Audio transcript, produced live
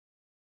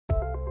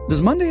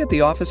Does Monday at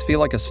the office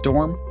feel like a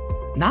storm?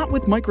 Not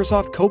with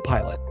Microsoft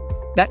Copilot.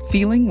 That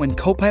feeling when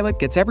Copilot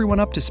gets everyone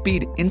up to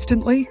speed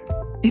instantly?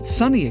 It's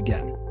sunny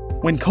again.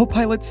 When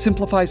Copilot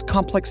simplifies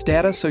complex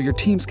data so your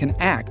teams can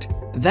act,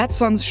 that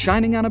sun's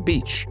shining on a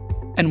beach.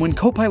 And when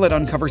Copilot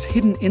uncovers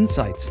hidden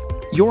insights,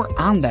 you're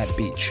on that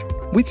beach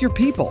with your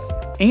people,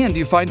 and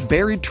you find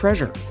buried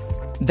treasure.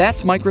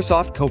 That's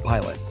Microsoft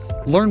Copilot.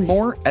 Learn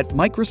more at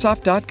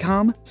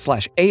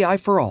Microsoft.com/AI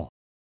for all.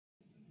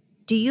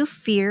 Do you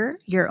fear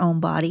your own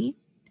body?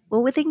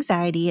 Well, with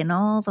anxiety and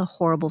all the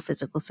horrible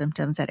physical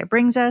symptoms that it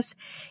brings us,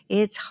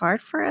 it's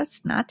hard for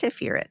us not to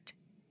fear it.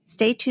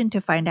 Stay tuned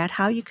to find out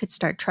how you could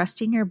start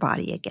trusting your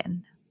body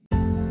again.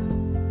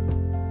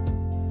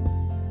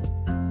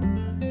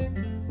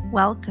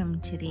 Welcome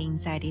to the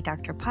Anxiety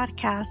Doctor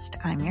podcast.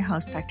 I'm your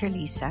host, Dr.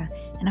 Lisa,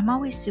 and I'm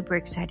always super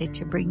excited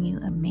to bring you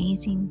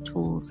amazing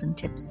tools and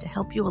tips to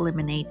help you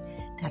eliminate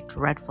that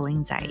dreadful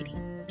anxiety.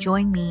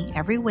 Join me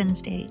every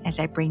Wednesday as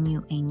I bring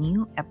you a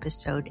new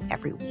episode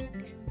every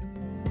week.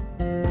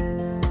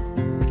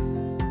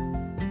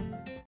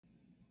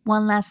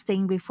 One last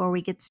thing before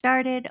we get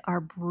started,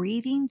 our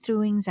Breathing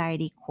Through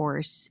Anxiety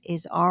course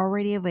is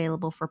already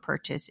available for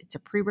purchase. It's a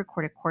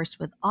pre-recorded course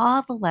with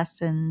all the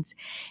lessons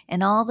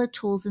and all the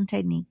tools and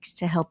techniques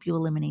to help you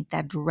eliminate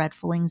that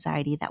dreadful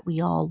anxiety that we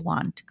all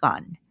want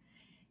gone.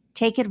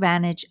 Take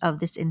advantage of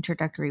this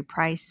introductory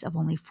price of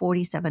only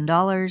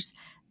 $47.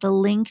 The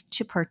link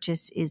to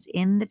purchase is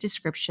in the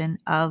description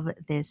of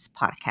this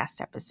podcast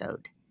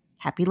episode.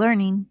 Happy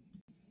learning.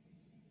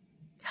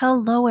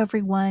 Hello,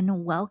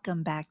 everyone.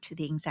 Welcome back to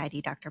the Anxiety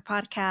Doctor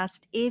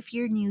podcast. If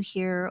you're new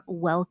here,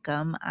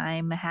 welcome.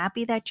 I'm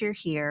happy that you're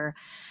here.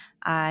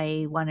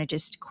 I want to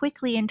just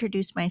quickly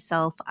introduce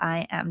myself.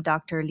 I am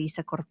Dr.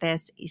 Lisa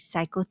Cortez, a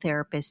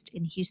psychotherapist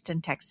in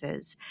Houston,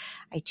 Texas.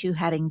 I too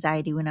had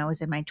anxiety when I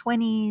was in my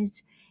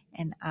 20s,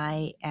 and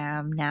I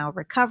am now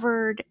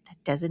recovered.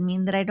 That doesn't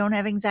mean that I don't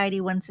have anxiety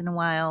once in a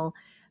while,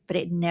 but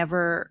it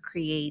never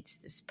creates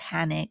this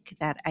panic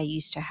that I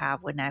used to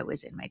have when I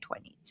was in my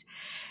 20s.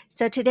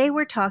 So today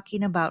we're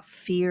talking about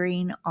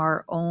fearing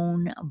our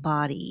own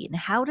body and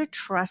how to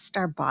trust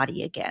our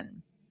body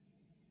again.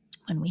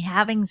 When we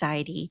have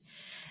anxiety,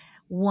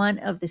 one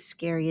of the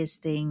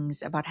scariest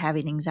things about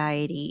having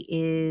anxiety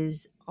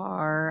is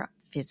our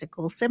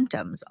physical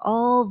symptoms,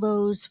 all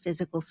those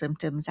physical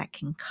symptoms that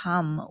can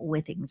come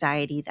with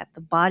anxiety that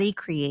the body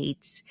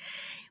creates,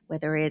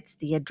 whether it's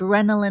the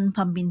adrenaline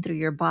pumping through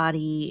your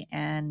body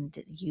and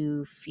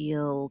you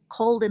feel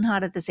cold and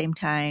hot at the same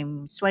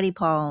time, sweaty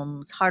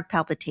palms, heart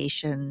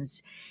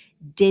palpitations,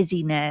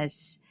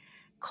 dizziness,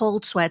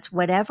 cold sweats,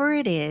 whatever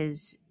it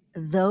is.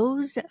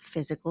 Those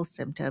physical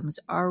symptoms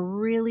are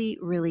really,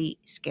 really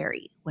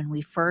scary. When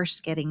we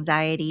first get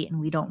anxiety and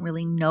we don't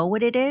really know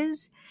what it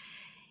is,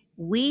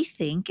 we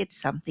think it's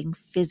something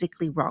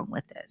physically wrong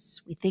with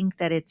us. We think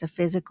that it's a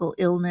physical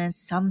illness,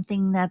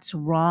 something that's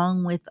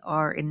wrong with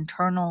our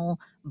internal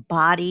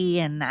body,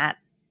 and that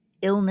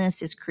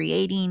illness is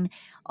creating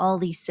all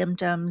these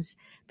symptoms.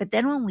 But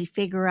then when we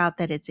figure out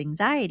that it's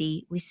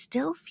anxiety, we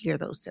still fear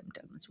those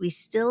symptoms. We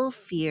still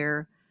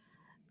fear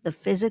the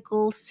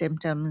physical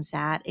symptoms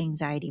that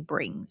anxiety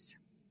brings.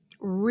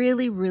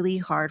 Really, really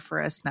hard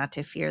for us not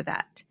to fear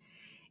that.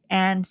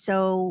 And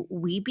so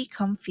we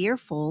become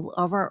fearful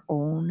of our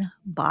own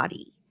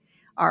body,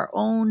 our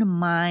own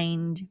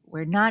mind.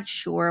 We're not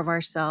sure of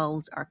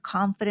ourselves. Our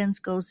confidence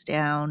goes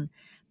down.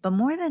 But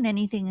more than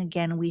anything,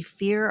 again, we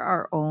fear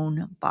our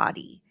own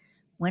body.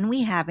 When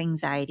we have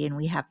anxiety and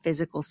we have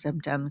physical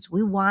symptoms,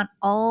 we want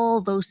all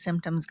those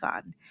symptoms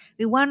gone.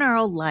 We want our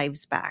old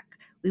lives back.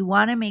 We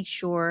want to make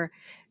sure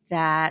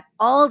that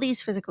all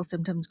these physical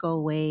symptoms go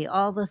away,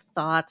 all the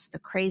thoughts, the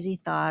crazy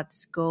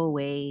thoughts go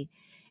away,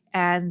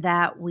 and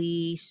that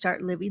we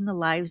start living the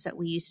lives that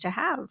we used to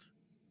have,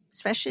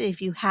 especially if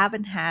you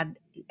haven't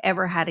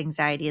ever had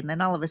anxiety and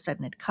then all of a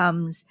sudden it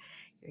comes,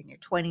 you're in your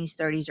 20s,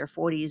 30s, or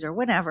 40s, or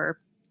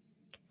whatever,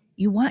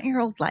 you want your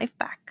old life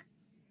back.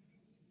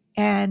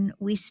 And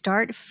we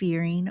start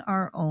fearing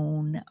our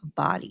own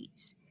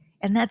bodies.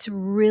 And that's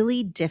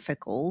really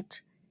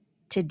difficult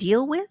to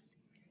deal with.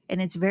 And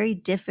it's very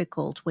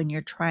difficult when you're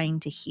trying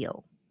to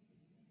heal.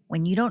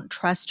 When you don't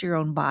trust your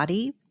own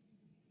body,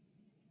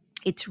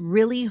 it's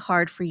really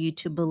hard for you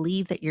to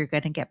believe that you're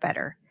going to get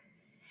better.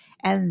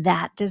 And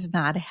that does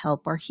not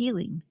help our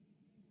healing.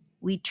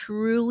 We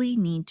truly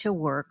need to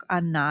work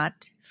on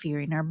not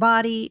fearing our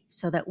body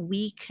so that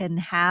we can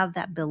have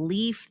that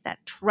belief,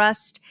 that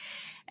trust,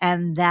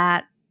 and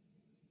that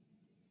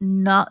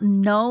not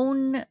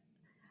known,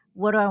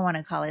 what do I want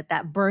to call it?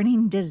 That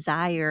burning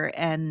desire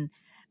and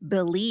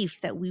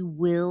belief that we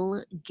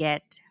will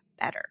get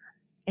better.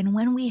 And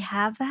when we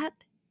have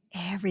that,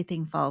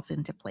 everything falls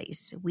into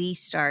place. We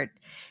start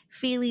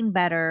feeling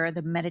better.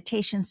 The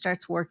meditation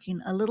starts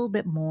working a little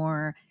bit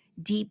more.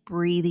 Deep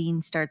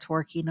breathing starts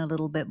working a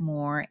little bit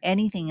more.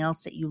 Anything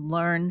else that you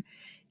learn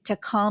to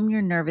calm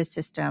your nervous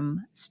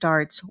system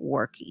starts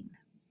working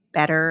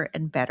better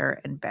and better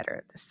and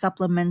better. The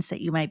supplements that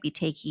you might be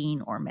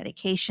taking or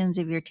medications,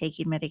 if you're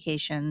taking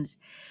medications,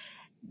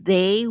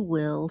 they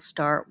will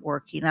start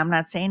working. I'm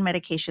not saying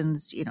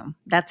medications,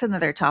 that's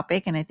another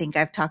topic. And I think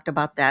I've talked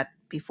about that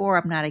before.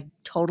 I'm not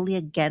totally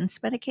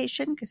against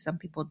medication because some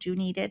people do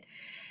need it.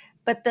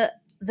 But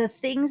the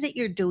things that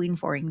you're doing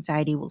for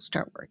anxiety will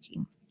start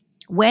working.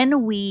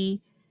 When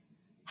we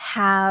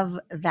have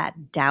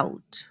that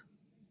doubt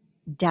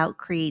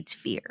creates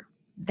fear.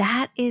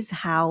 That is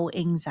how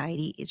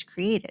anxiety is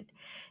created.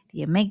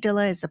 The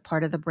amygdala is a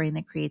part of the brain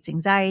that creates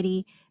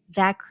anxiety,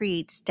 that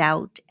creates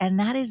doubt, and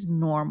that is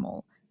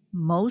normal.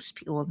 Most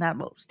people, well, not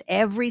most,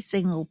 every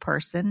single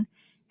person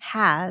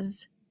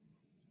has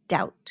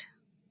doubt.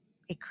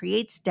 It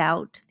creates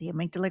doubt. The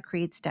amygdala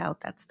creates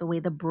doubt. That's the way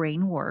the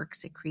brain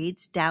works. It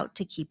creates doubt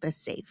to keep us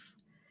safe.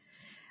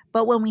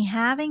 But when we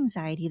have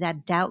anxiety,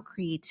 that doubt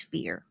creates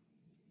fear.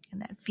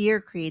 And that fear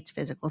creates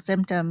physical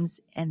symptoms.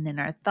 And then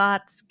our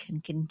thoughts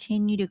can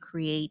continue to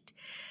create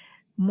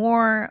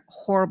more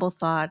horrible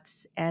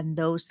thoughts. And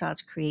those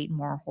thoughts create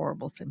more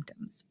horrible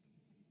symptoms.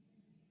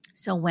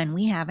 So when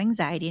we have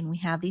anxiety and we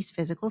have these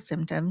physical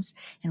symptoms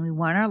and we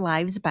want our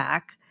lives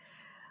back,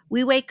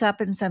 we wake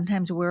up and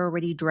sometimes we're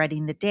already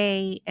dreading the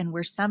day, and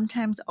we're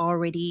sometimes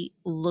already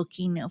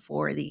looking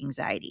for the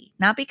anxiety,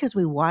 not because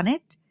we want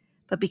it,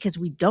 but because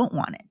we don't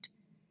want it.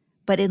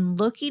 But in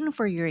looking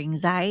for your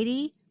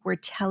anxiety, we're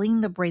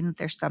telling the brain that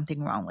there's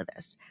something wrong with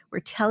us.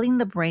 We're telling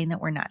the brain that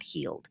we're not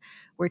healed.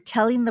 We're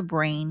telling the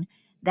brain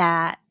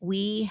that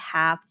we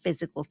have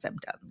physical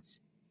symptoms.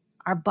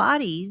 Our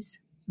bodies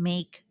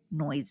make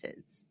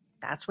noises.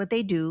 That's what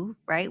they do,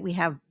 right? We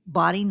have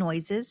body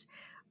noises.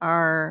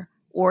 Our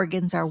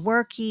organs are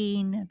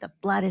working. The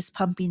blood is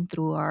pumping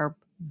through our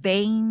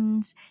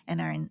veins and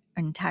our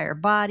entire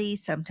body.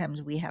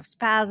 Sometimes we have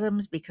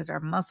spasms because our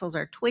muscles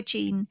are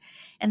twitching,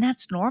 and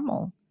that's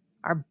normal.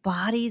 Our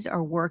bodies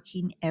are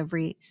working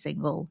every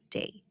single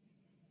day.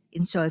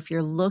 And so if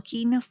you're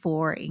looking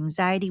for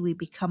anxiety, we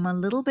become a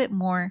little bit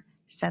more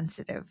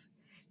sensitive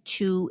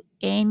to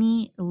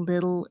any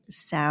little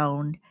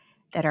sound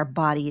that our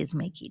body is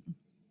making,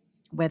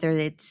 whether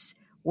it's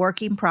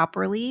working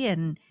properly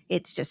and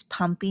it's just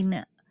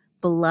pumping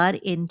blood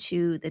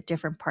into the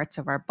different parts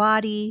of our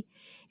body,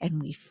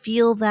 and we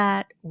feel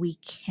that, we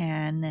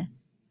can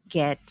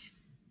get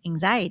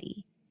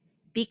anxiety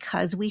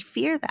because we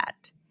fear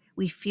that.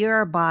 We fear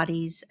our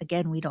bodies.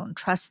 Again, we don't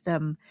trust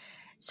them.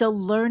 So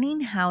learning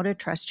how to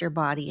trust your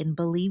body and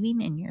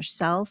believing in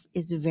yourself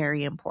is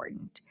very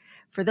important.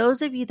 For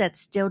those of you that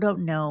still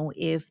don't know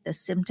if the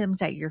symptoms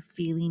that you're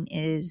feeling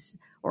is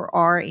or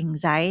are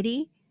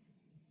anxiety,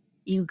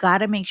 you got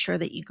to make sure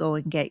that you go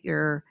and get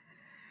your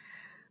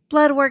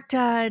blood work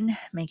done,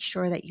 make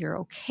sure that you're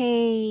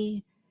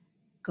okay,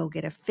 go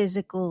get a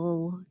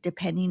physical,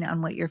 depending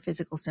on what your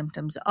physical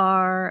symptoms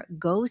are,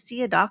 go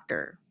see a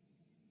doctor.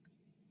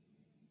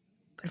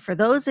 But for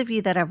those of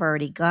you that have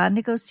already gone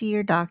to go see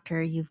your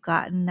doctor, you've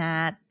gotten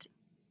that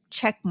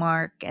check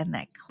mark and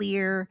that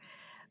clear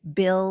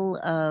bill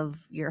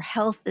of your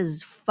health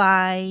is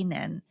fine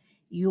and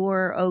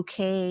you're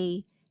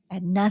okay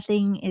and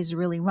nothing is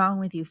really wrong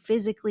with you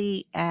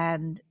physically,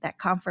 and that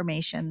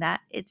confirmation that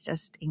it's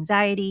just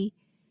anxiety,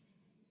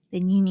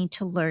 then you need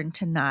to learn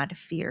to not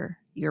fear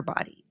your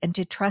body and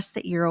to trust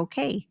that you're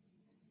okay.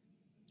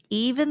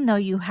 Even though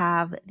you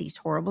have these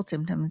horrible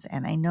symptoms,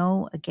 and I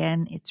know,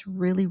 again, it's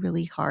really,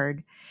 really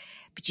hard,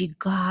 but you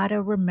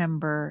gotta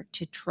remember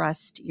to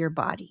trust your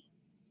body.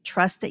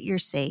 Trust that you're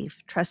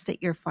safe, trust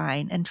that you're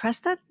fine, and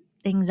trust that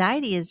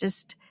anxiety is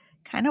just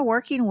kind of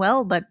working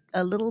well, but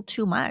a little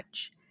too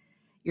much.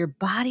 Your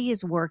body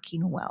is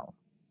working well.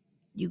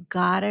 You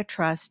gotta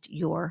trust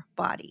your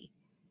body.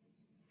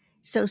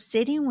 So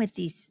sitting with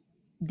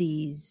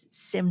these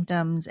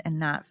symptoms and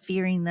not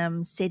fearing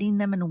them, sitting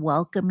them and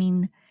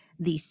welcoming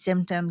these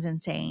symptoms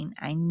and saying,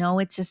 I know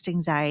it's just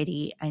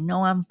anxiety, I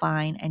know I'm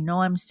fine, I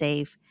know I'm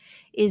safe,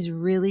 is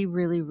really,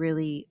 really,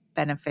 really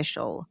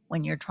beneficial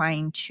when you're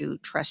trying to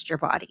trust your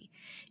body.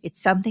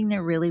 It's something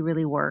that really,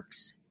 really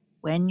works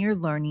when you're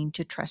learning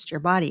to trust your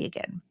body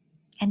again.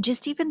 And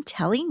just even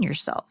telling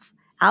yourself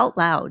out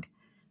loud,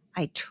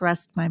 I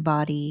trust my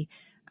body.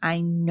 I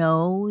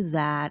know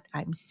that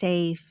I'm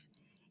safe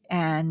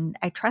and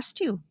I trust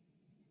you.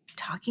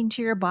 Talking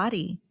to your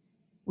body.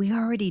 We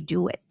already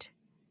do it.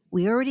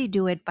 We already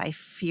do it by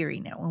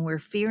fearing it. When we're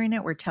fearing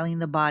it, we're telling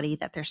the body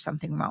that there's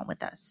something wrong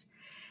with us.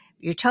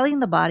 You're telling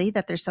the body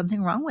that there's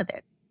something wrong with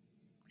it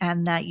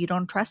and that you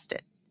don't trust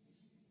it.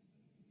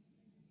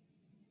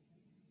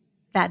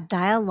 That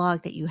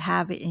dialogue that you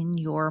have in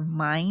your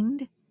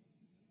mind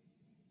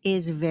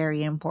is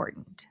very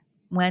important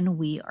when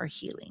we are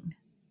healing.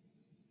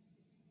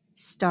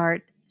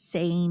 Start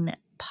saying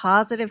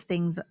positive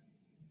things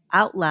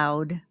out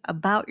loud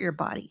about your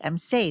body. I'm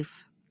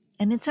safe.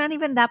 And it's not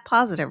even that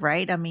positive,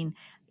 right? I mean,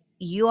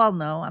 you all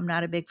know I'm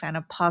not a big fan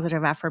of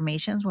positive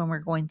affirmations. When we're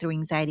going through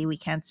anxiety, we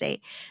can't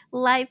say,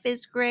 life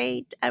is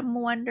great, I'm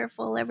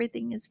wonderful,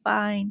 everything is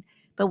fine.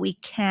 But we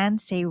can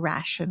say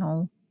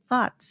rational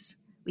thoughts.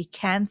 We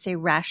can say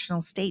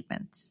rational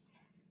statements.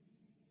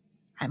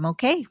 I'm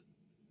okay.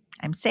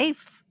 I'm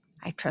safe.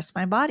 I trust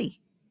my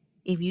body.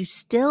 If you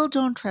still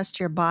don't trust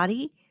your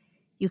body,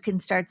 you can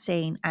start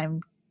saying,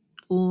 I'm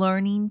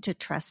learning to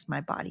trust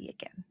my body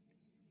again.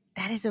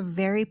 That is a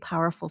very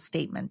powerful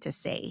statement to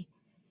say.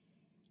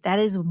 That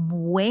is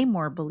way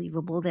more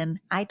believable than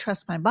I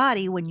trust my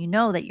body when you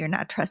know that you're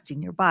not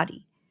trusting your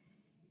body.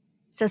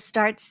 So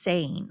start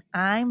saying,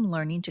 I'm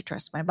learning to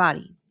trust my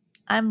body.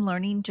 I'm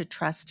learning to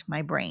trust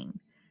my brain.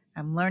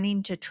 I'm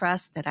learning to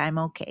trust that I'm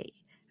okay.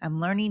 I'm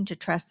learning to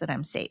trust that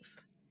I'm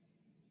safe.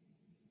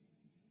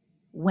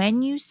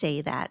 When you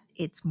say that,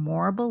 it's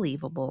more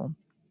believable.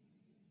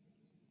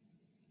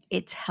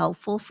 It's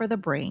helpful for the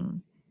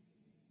brain.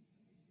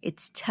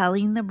 It's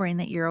telling the brain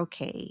that you're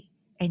okay.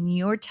 And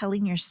you're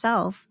telling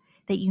yourself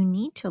that you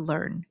need to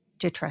learn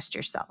to trust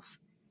yourself,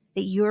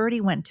 that you already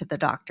went to the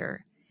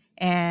doctor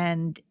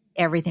and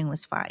everything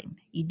was fine.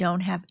 You don't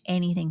have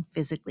anything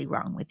physically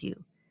wrong with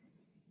you.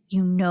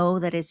 You know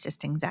that it's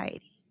just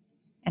anxiety.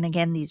 And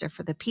again, these are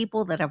for the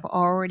people that have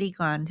already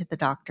gone to the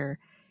doctor,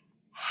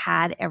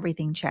 had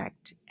everything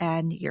checked,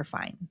 and you're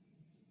fine.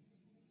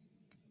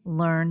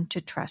 Learn to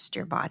trust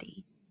your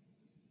body.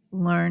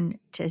 Learn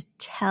to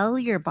tell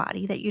your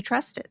body that you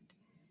trust it.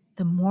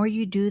 The more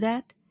you do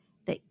that,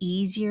 the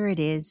easier it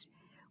is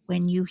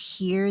when you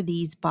hear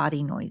these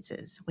body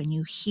noises, when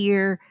you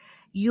hear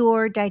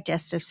your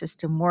digestive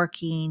system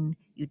working,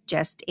 you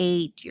just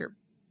ate, your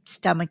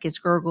stomach is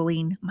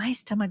gurgling. My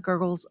stomach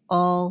gurgles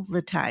all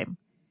the time.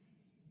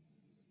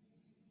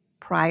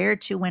 Prior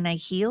to when I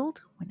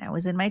healed, when I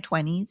was in my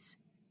 20s,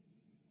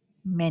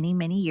 many,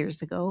 many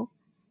years ago,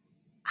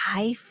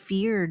 I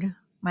feared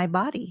my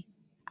body.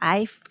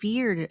 I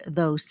feared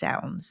those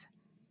sounds.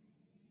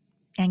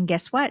 And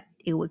guess what?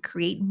 It would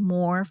create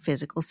more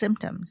physical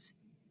symptoms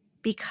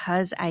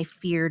because I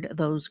feared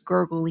those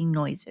gurgling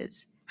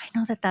noises. I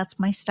know that that's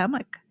my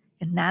stomach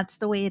and that's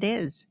the way it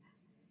is.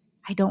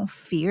 I don't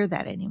fear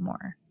that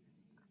anymore.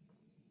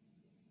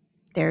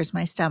 There's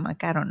my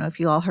stomach. I don't know if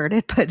you all heard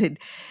it, but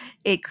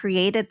it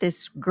created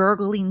this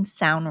gurgling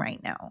sound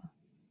right now.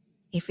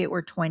 If it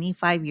were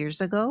 25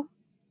 years ago,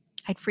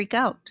 I'd freak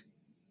out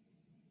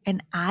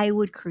and I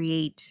would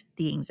create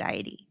the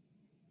anxiety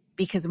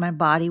because my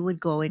body would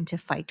go into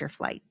fight or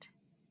flight.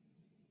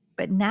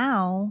 But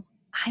now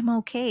I'm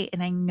okay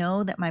and I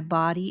know that my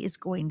body is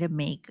going to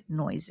make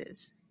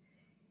noises.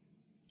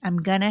 I'm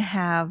going to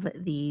have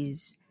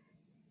these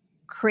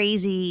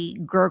crazy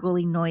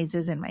gurgling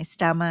noises in my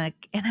stomach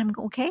and I'm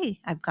okay.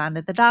 I've gone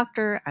to the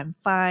doctor. I'm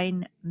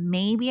fine.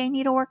 Maybe I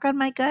need to work on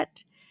my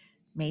gut.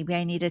 Maybe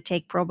I need to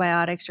take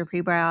probiotics or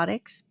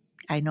prebiotics.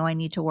 I know I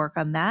need to work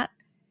on that,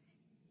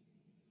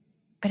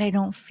 but I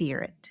don't fear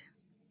it.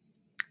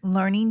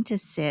 Learning to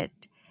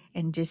sit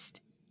and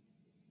just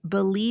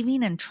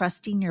believing and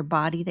trusting your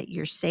body that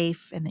you're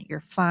safe and that you're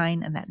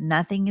fine and that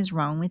nothing is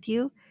wrong with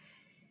you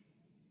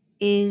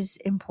is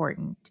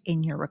important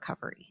in your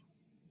recovery.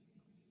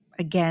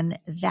 Again,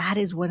 that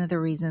is one of the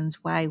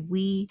reasons why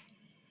we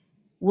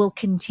will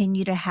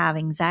continue to have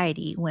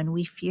anxiety when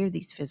we fear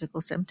these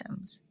physical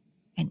symptoms.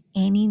 And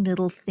any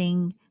little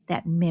thing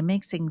that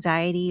mimics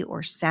anxiety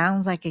or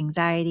sounds like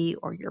anxiety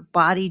or your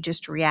body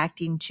just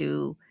reacting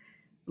to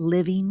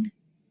living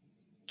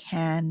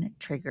can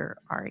trigger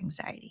our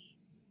anxiety.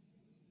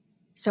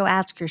 So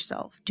ask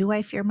yourself, do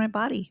I fear my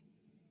body?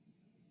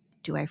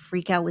 Do I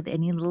freak out with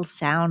any little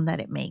sound that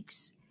it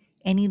makes?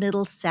 Any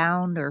little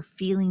sound or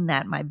feeling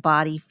that my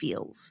body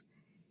feels?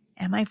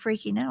 Am I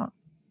freaking out?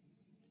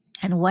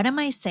 And what am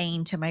I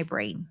saying to my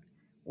brain?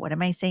 What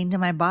am I saying to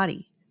my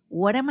body?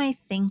 What am I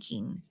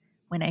thinking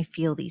when I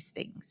feel these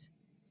things?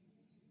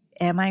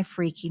 Am I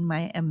freaking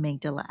my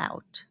amygdala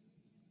out?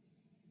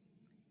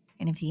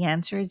 And if the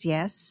answer is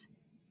yes,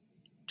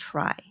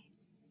 try.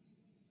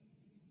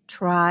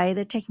 Try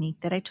the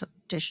technique that I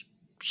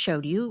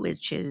showed you,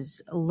 which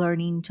is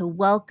learning to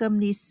welcome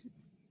these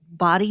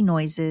body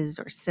noises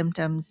or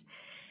symptoms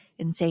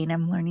and saying,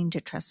 I'm learning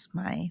to trust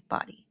my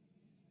body.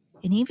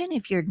 And even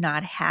if you're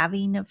not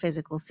having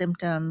physical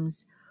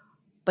symptoms,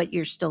 but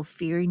you're still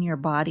fearing your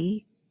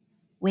body,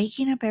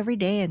 waking up every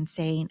day and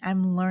saying,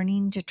 I'm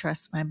learning to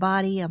trust my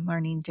body. I'm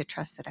learning to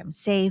trust that I'm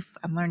safe.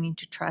 I'm learning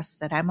to trust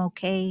that I'm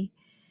okay,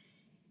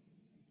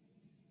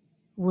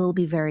 will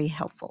be very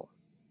helpful.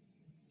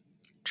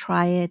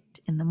 Try it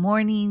in the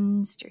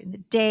mornings, during the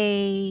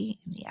day,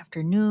 in the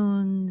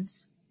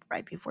afternoons,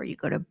 right before you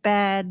go to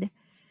bed.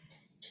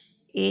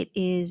 It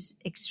is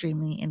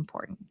extremely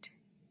important.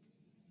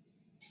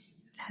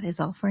 That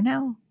is all for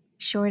now.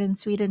 Short and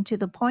sweet and to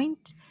the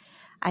point.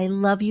 I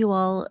love you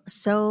all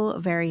so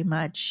very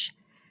much.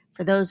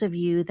 For those of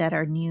you that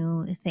are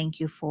new, thank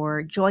you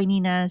for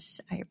joining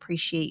us. I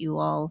appreciate you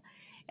all.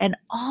 And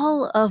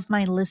all of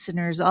my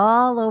listeners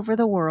all over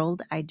the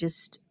world, I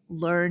just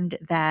learned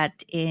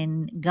that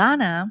in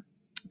Ghana,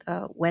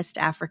 the West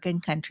African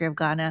country of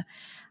Ghana,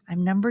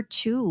 I'm number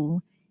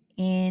 2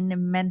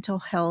 in mental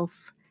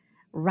health,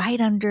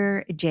 right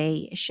under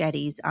Jay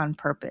Shetty's On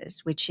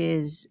Purpose, which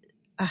is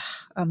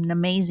an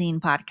amazing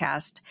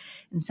podcast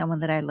and someone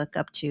that I look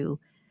up to.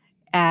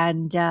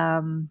 And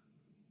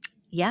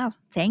yeah,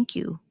 thank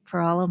you. For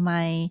all of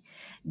my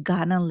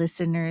Ghana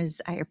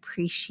listeners, I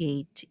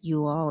appreciate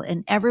you all,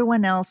 and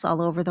everyone else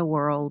all over the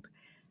world.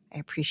 I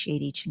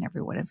appreciate each and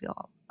every one of you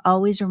all.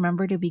 Always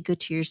remember to be good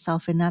to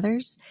yourself and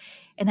others,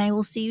 and I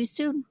will see you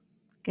soon.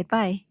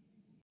 Goodbye.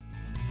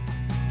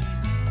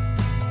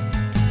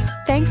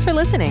 Thanks for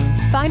listening.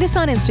 Find us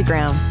on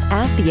Instagram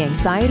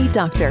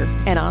 @TheAnxietyDoctor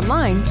and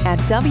online at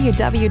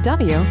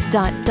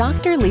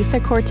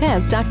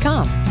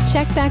www.drlisacortez.com.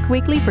 Check back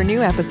weekly for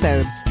new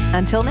episodes.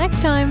 Until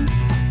next time.